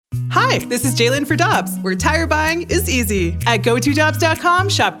Hi, this is Jalen for Dobbs, where tire buying is easy. At GoToDobbs.com,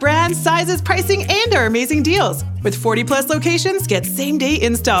 shop brands, sizes, pricing, and our amazing deals. With 40-plus locations, get same-day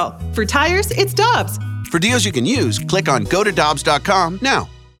install. For tires, it's Dobbs. For deals you can use, click on GoToDobbs.com now.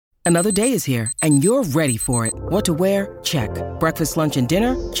 Another day is here, and you're ready for it. What to wear? Check. Breakfast, lunch, and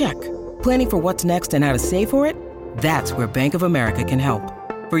dinner? Check. Planning for what's next and how to save for it? That's where Bank of America can help.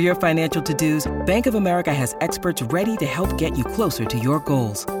 For your financial to-dos, Bank of America has experts ready to help get you closer to your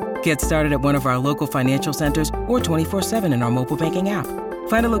goals. Get started at one of our local financial centers or 24/7 in our mobile banking app.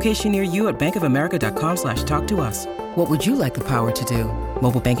 Find a location near you at bankofamerica.com/talktous. What would you like the power to do?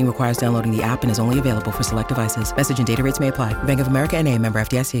 Mobile banking requires downloading the app and is only available for select devices. Message and data rates may apply. Bank of America N.A., member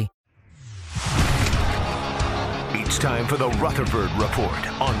FDIC. It's time for the Rutherford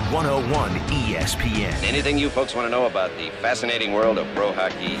Report on 101 ESPN. Anything you folks want to know about the fascinating world of pro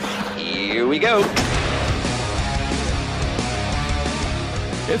hockey, here we go.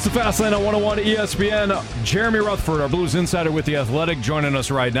 It's the Fast Lane on 101 ESPN. Jeremy Rutherford, our Blues insider with The Athletic, joining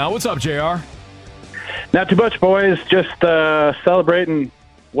us right now. What's up, JR? Not too much, boys. Just celebrating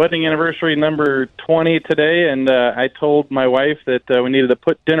wedding anniversary number 20 today, and I told my wife that we needed to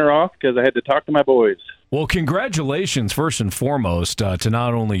put dinner off because I had to talk to my boys. Well, congratulations, first and foremost, to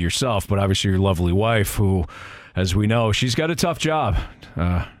not only yourself, but obviously your lovely wife, who, as we know, she's got a tough job,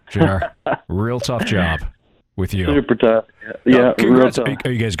 JR. Real tough job with you. Super tough. Yeah, real tough.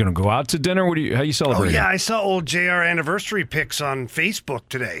 Are you guys going to go out to dinner? How you celebrating? Oh, yeah, I saw old JR anniversary pics on Facebook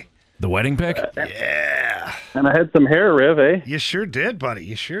today. The wedding pic? Yeah. And I had some hair, Riv, eh? You sure did, buddy.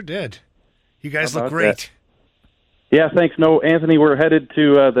 You sure did. You guys look great. That? Yeah, thanks. No, Anthony, we're headed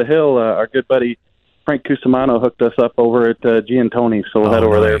to the Hill. Our good buddy Frank Cusimano hooked us up over at Giantoni, so we'll head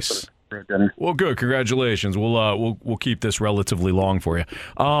over there for dinner. Well, good. Congratulations. We'll keep this relatively long for you.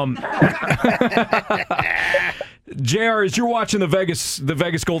 JR, as you're watching the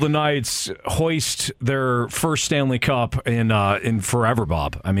Vegas Golden Knights hoist their first Stanley Cup in forever,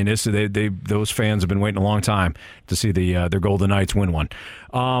 Bob. I mean, those fans have been waiting a long time to see their Golden Knights win one.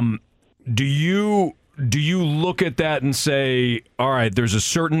 Do you look at that and say, all right, there's a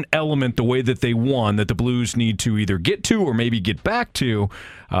certain element, the way that they won, that the Blues need to either get to or maybe get back to,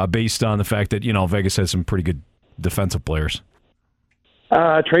 based on the fact that Vegas has some pretty good defensive players?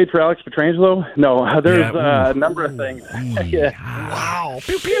 Trade for Alex Pietrangelo? No, there's a number of things. Yeah. Wow.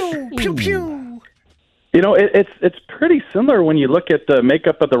 Pew, pew, pew, pew. It's pretty similar when you look at the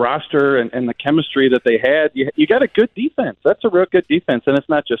makeup of the roster and the chemistry that they had. You got a good defense. That's a real good defense, and it's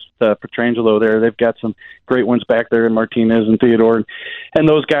not just Pietrangelo there. They've got some great ones back there in Martinez and Theodore and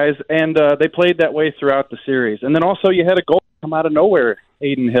those guys, and they played that way throughout the series. And then also you had a goal come out of nowhere,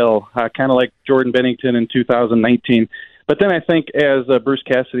 Aiden Hill, kind of like Jordan Bennington in 2019. But then I think, as Bruce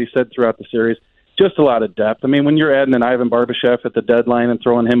Cassidy said throughout the series, just a lot of depth. I mean, when you're adding an Ivan Barbashev at the deadline and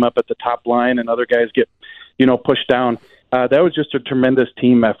throwing him up at the top line and other guys get, pushed down, that was just a tremendous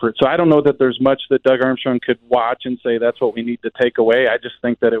team effort. So I don't know that there's much that Doug Armstrong could watch and say that's what we need to take away. I just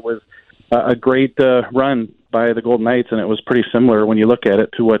think that it was a great run by the Golden Knights, and it was pretty similar when you look at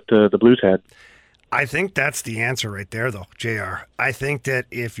it to what the Blues had. I think that's the answer right there, though, JR. I think that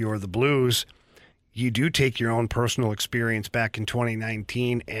if you're the Blues, you do take your own personal experience back in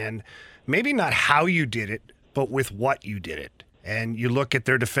 2019 and maybe not how you did it, but with what you did it. And you look at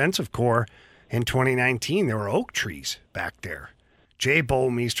their defensive core in 2019, there were oak trees back there. Jay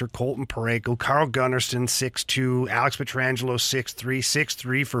Bolmeister, Colton Parayko, Carl Gunnarsson, 6'2", Alex Pietrangelo, 6'3",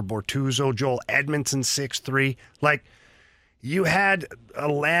 6'3" for Bortuzzo, Joel Edmondson, 6'3". Like, you had a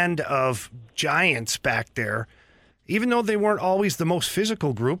land of giants back there. Even though they weren't always the most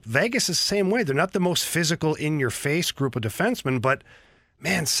physical group, Vegas is the same way. They're not the most physical, in-your-face group of defensemen, but,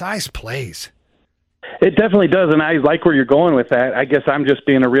 man, size plays. It definitely does, and I like where you're going with that. I guess I'm just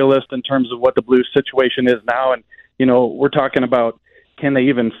being a realist in terms of what the Blues situation is now, and, we're talking about, can they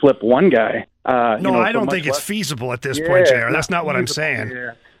even flip one guy? No, I don't think it's feasible at this point, JR. That's not what I'm saying.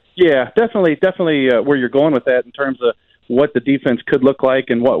 Yeah, definitely where you're going with that in terms of what the defense could look like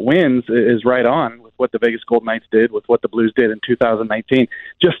and what wins is right on with what the Vegas Golden Knights did, with what the Blues did in 2019.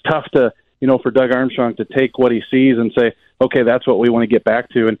 Just tough to, for Doug Armstrong to take what he sees and say, okay, that's what we want to get back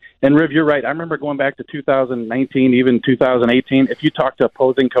to. And Riv, you're right. I remember going back to 2019, even 2018. If you talk to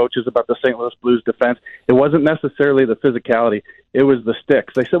opposing coaches about the St. Louis Blues defense, it wasn't necessarily the physicality. It was the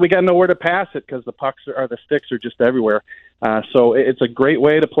sticks. They said we got nowhere to pass it because the sticks are just everywhere. So it's a great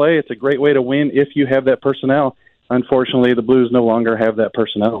way to play. It's a great way to win if you have that personnel. Unfortunately, the Blues no longer have that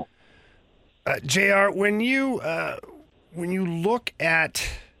personnel. JR, when you look at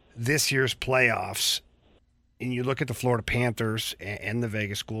this year's playoffs and you look at the Florida Panthers and the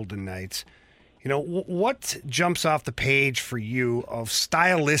Vegas Golden Knights, What jumps off the page for you of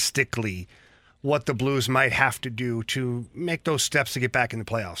stylistically what the Blues might have to do to make those steps to get back in the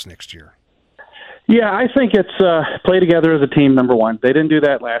playoffs next year? Yeah, I think it's play together as a team, number one. They didn't do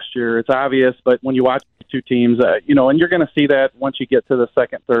that last year. It's obvious, but when you watch the two teams, and you're going to see that once you get to the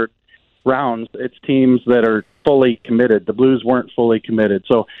second, third rounds, it's teams that are fully committed. The Blues weren't fully committed.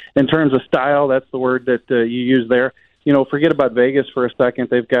 So in terms of style, that's the word that you use there. Forget about Vegas for a second.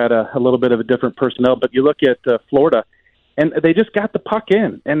 They've got a little bit of a different personnel, but you look at Florida, and they just got the puck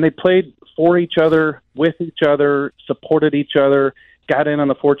in, and they played for each other, with each other, supported each other, got in on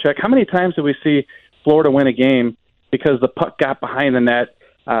the forecheck. How many times did we see Florida win a game because the puck got behind the net,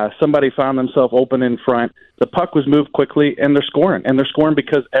 somebody found themselves open in front, the puck was moved quickly, and they're scoring. And they're scoring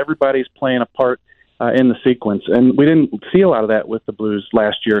because everybody's playing a part in the sequence. And we didn't see a lot of that with the Blues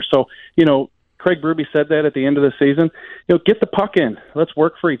last year. So, Craig Berube said that at the end of the season. Get the puck in. Let's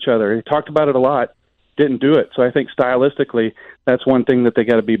work for each other. He talked about it a lot. Didn't do it. So I think stylistically, that's one thing that they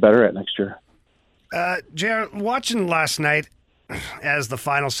got to be better at next year. JR, watching last night as the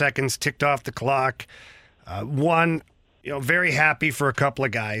final seconds ticked off the clock, very happy for a couple of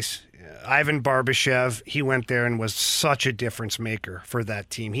guys. Ivan Barbashev, he went there and was such a difference maker for that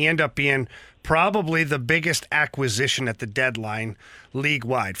team. He ended up being probably the biggest acquisition at the deadline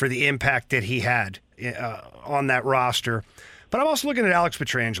league-wide for the impact that he had on that roster. But I'm also looking at Alex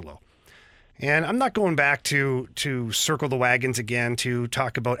Pietrangelo. And I'm not going back to circle the wagons again to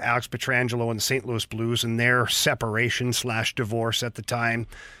talk about Alex Pietrangelo and the St. Louis Blues and their separation/divorce at the time.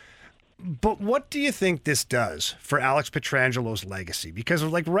 But what do you think this does for Alex Pietrangelo's legacy? Because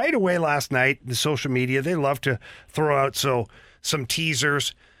right away last night, the social media, they love to throw out some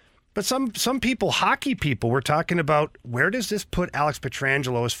teasers. But some people, hockey people, were talking about where does this put Alex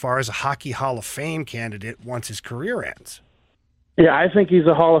Pietrangelo as far as a Hockey Hall of Fame candidate once his career ends? Yeah, I think he's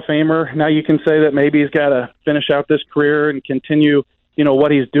a Hall of Famer. Now you can say that maybe he's got to finish out this career and continue,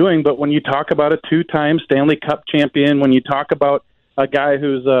 what he's doing. But when you talk about a two-time Stanley Cup champion, when you talk about a guy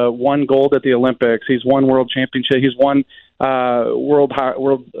who's won gold at the Olympics, he's won World Championship, he's won the World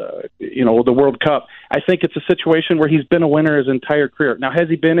Cup. I think it's a situation where he's been a winner his entire career. Now, has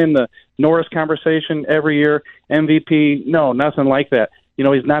he been in the Norris conversation every year, MVP? No, nothing like that.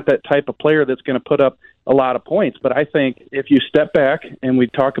 He's not that type of player that's going to put up a lot of points. But I think if you step back and we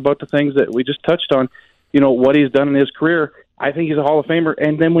talk about the things that we just touched on, what he's done in his career, I think he's a Hall of Famer.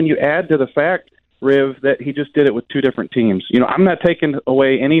 And then when you add to the fact, Riv, that he just did it with two different teams. I'm not taking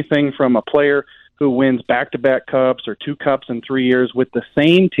away anything from a player who wins back-to-back cups or two cups in 3 years with the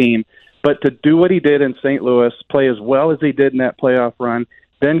same team, but to do what he did in St. Louis, play as well as he did in that playoff run,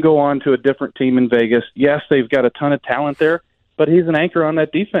 then go on to a different team in Vegas. Yes, they've got a ton of talent there, but he's an anchor on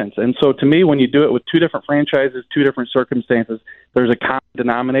that defense. And so to me, when you do it with two different franchises, two different circumstances, there's a common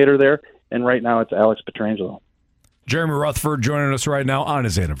denominator there, and right now it's Alex Pietrangelo. Jeremy Rutherford joining us right now on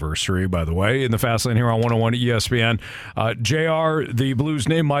his anniversary, by the way, in the Fast Lane here on 101 ESPN. JR, the Blues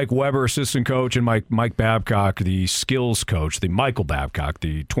named Mike Weber, assistant coach, and Mike Babcock, the skills coach, the Michael Babcock,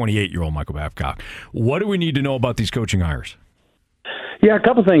 the 28-year-old Michael Babcock. What do we need to know about these coaching hires? Yeah, a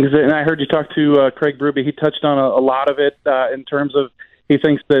couple things, and I heard you talk to Craig Berube. He touched on a lot of it in terms of he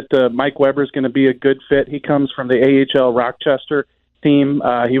thinks that Mike Weber is going to be a good fit. He comes from the AHL Rochester team.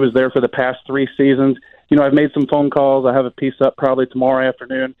 He was there for the past 3 seasons. I've made some phone calls. I have a piece up probably tomorrow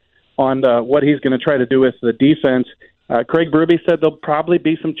afternoon on what he's going to try to do with the defense. Craig Berube said there'll probably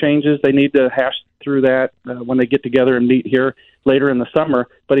be some changes. They need to hash through that when they get together and meet here later in the summer.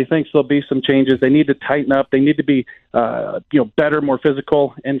 But he thinks there'll be some changes. They need to tighten up. They need to be, better, more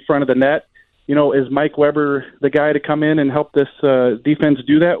physical in front of the net. Is Mike Weber the guy to come in and help this defense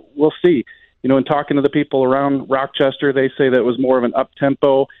do that? We'll see. In talking to the people around Rochester, they say that it was more of an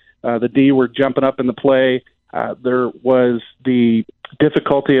up-tempo. The D were jumping up in the play. There was the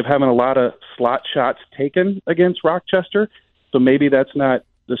difficulty of having a lot of slot shots taken against Rochester. So maybe that's not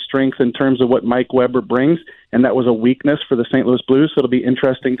the strength in terms of what Mike Weber brings, and that was a weakness for the St. Louis Blues. So it'll be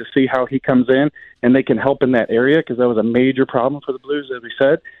interesting to see how he comes in and they can help in that area because that was a major problem for the Blues, as we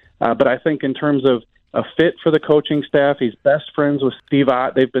said. But I think in terms of a fit for the coaching staff, he's best friends with Steve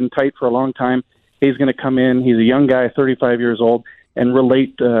Ott. They've been tight for a long time. He's going to come in. He's a young guy, 35 years old, and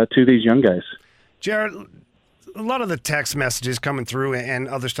relate to these young guys. Jared, a lot of the text messages coming through and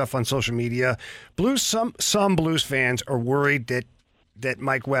other stuff on social media, some Blues fans are worried that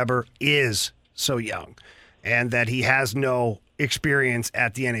Mike Weber is so young and that he has no experience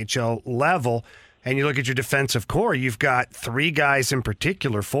at the NHL level. And you look at your defensive core, you've got 3 guys in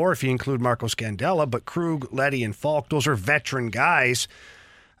particular, 4 if you include Marco Scandella, but Krug, Leddy, and Falk, those are veteran guys.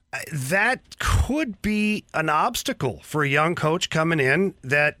 that could be an obstacle for a young coach coming in,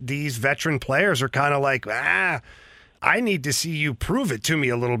 that these veteran players are kind of like, I need to see you prove it to me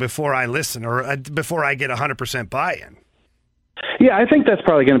a little before I listen, or before I get 100% buy-in. Yeah, I think that's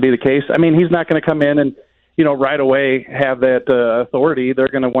probably going to be the case. I mean, he's not going to come in and, right away have that authority. They're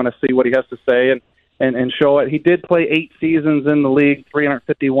going to want to see what he has to say and show it. He did play 8 seasons in the league,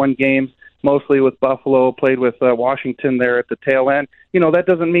 351 games, mostly with Buffalo, played with Washington there at the tail end. That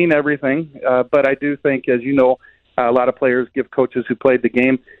doesn't mean everything, but I do think, as you know, a lot of players give coaches who played the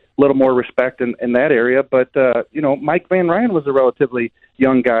game a little more respect in that area. But, Mike Van Ryn was a relatively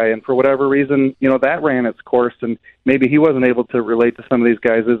young guy, and for whatever reason, that ran its course, and maybe he wasn't able to relate to some of these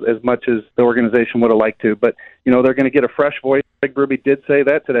guys as much as the organization would have liked to. But, they're going to get a fresh voice. Greg Berube did say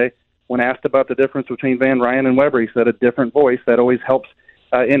that today when asked about the difference between Van Ryn and Weber. He said a different voice. That always helps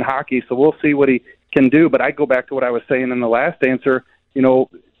in hockey, so we'll see what he can do. But I go back to what I was saying in the last answer.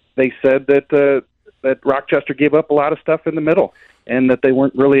 They said that Rochester gave up a lot of stuff in the middle, and that they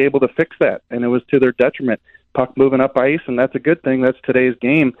weren't really able to fix that, and it was to their detriment. Puck moving up ice, and that's a good thing. That's today's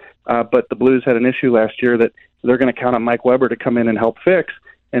game. But the Blues had an issue last year that they're going to count on Mike Weber to come in and help fix.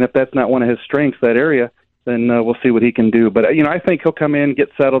 And if that's not one of his strengths, that area, then we'll see what he can do. But, I think he'll come in, get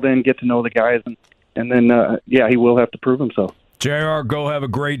settled in, get to know the guys, and then, he will have to prove himself. JR, go have a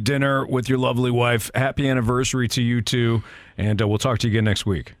great dinner with your lovely wife. Happy anniversary to you two, and we'll talk to you again next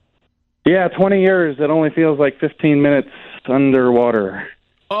week. Yeah, 20 years. It only feels like 15 minutes underwater.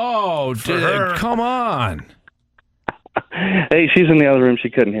 Oh, come on. Hey, she's in the other room. She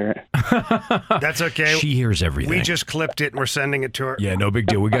couldn't hear it. That's okay. She hears everything. We just clipped it, and we're sending it to her. Yeah, no big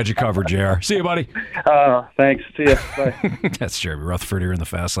deal. We got you covered, JR. See you, buddy. Thanks. See ya. Bye. That's Jeremy Rutherford here in the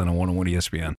Fast Lane on 101 ESPN.